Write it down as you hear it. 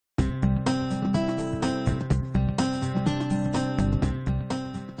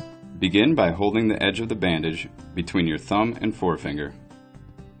Begin by holding the edge of the bandage between your thumb and forefinger.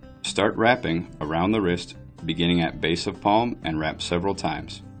 Start wrapping around the wrist, beginning at base of palm, and wrap several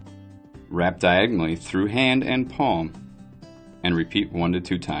times. Wrap diagonally through hand and palm and repeat 1 to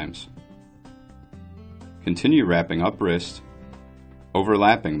 2 times. Continue wrapping up wrist,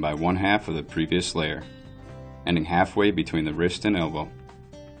 overlapping by 1/2 of the previous layer, ending halfway between the wrist and elbow.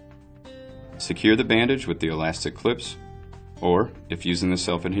 Secure the bandage with the elastic clips, or, if using the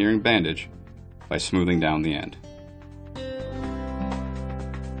self-adhering bandage, by smoothing down the end.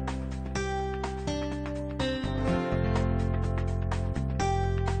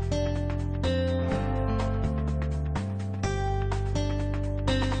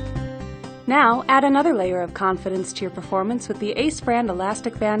 Now, add another layer of confidence to your performance with the Ace brand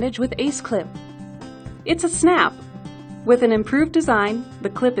elastic bandage with Ace Clip. It's a snap. With an improved design, the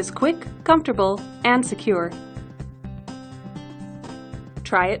clip is quick, comfortable, and secure.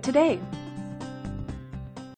 Try it today.